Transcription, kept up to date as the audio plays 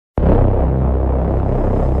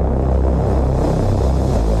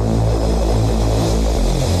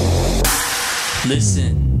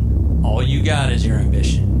Listen, all you got is your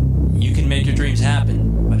ambition. You can make your dreams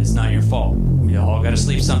happen, but it's not your fault. We all gotta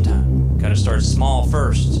sleep sometime. Gotta start small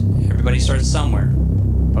first. Everybody starts somewhere.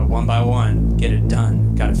 But one by one, get it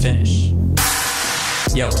done. Gotta finish.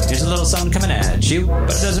 Yo, here's a little something coming at you,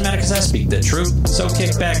 but it doesn't matter because I speak the truth. So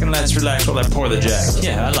kick back and let's relax while I pour the jack.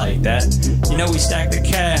 Yeah, I like that. You know we stack the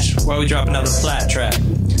cash while we drop another flat track.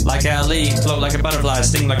 Like Ali, float like a butterfly,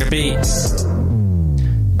 sting like a bee.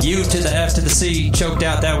 U to the F to the C, choked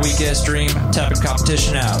out that weak ass dream, tapping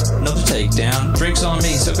competition out. Another takedown, drinks on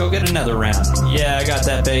me, so go get another round. Yeah, I got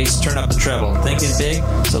that bass, turn up the treble. Thinking big,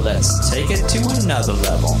 so let's take it to another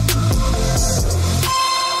level.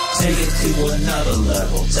 Take it to another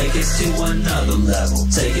level, take it to another level,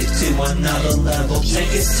 take it to another level,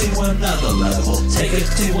 take it to another level, take it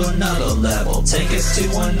to another level, take it to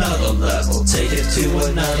another level, take it to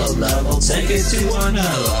another level, take it to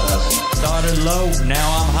another level. Started low, now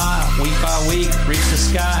I'm high, week by week, reach the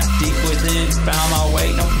sky, deep within, found my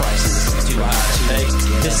way, no prices too high to pay.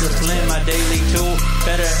 Discipline, my daily tool,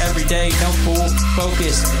 better every day, no fool,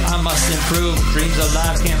 focus, I must improve, dreams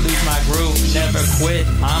alive, can't lose my groove, never quit,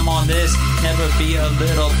 I'm on this, never be a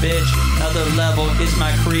little bitch, another level is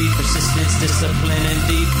my creed, persistence, discipline, and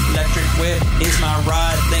deep, electric whip is my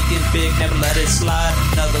ride, thinking big, never let it slide,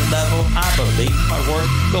 another level, I believe, my work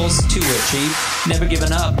goals to achieve, never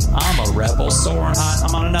giving up, I'm a rebel, soaring hot,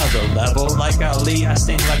 I'm on another level, like Ali, I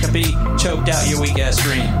sting like a bee, choked out your weak ass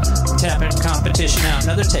dream, tapping competition out,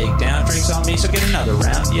 another takedown, drinks on me, so get another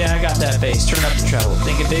round, yeah, I got that bass, turn up the treble,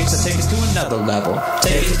 thinking big, so take it to another level,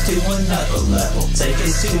 take it to another level, take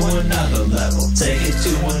it to another level, take it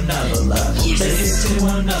to another level, take it to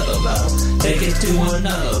another level, take it to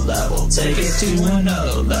another level, take it to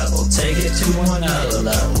another level, take it to another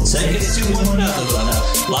level, take it to another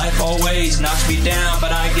level. Life always knocks me down,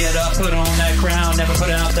 but I get up, put on that crown, never put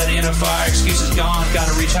out that inner fire, excuses gone,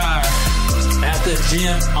 gotta reach higher. At the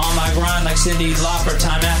gym, on my grind like Cyndi Lauper,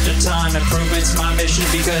 time after time, improvement's my mission,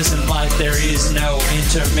 because in life there is no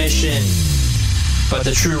intermission. But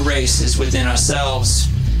the true race is within ourselves.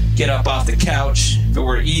 Get up off the couch. If it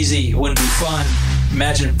were easy, it wouldn't be fun.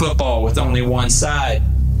 Imagine football with only one side.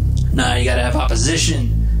 Now you gotta have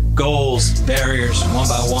opposition, goals, barriers, one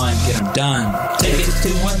by one, get them done. Take it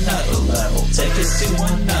to another level, take it to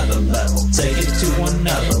another level, take it to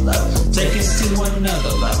another level, take it to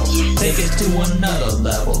another level, take it to another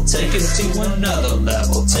level, take it to another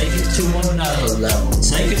level, take it to another level,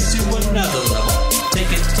 take it to another level. Take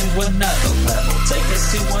it to another level, take it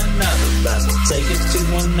to another level, take it to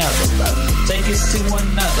another level, take it to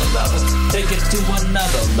another level, take it to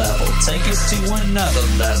another level, take it to another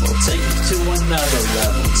level, take it to another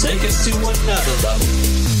level, take it to another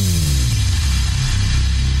level.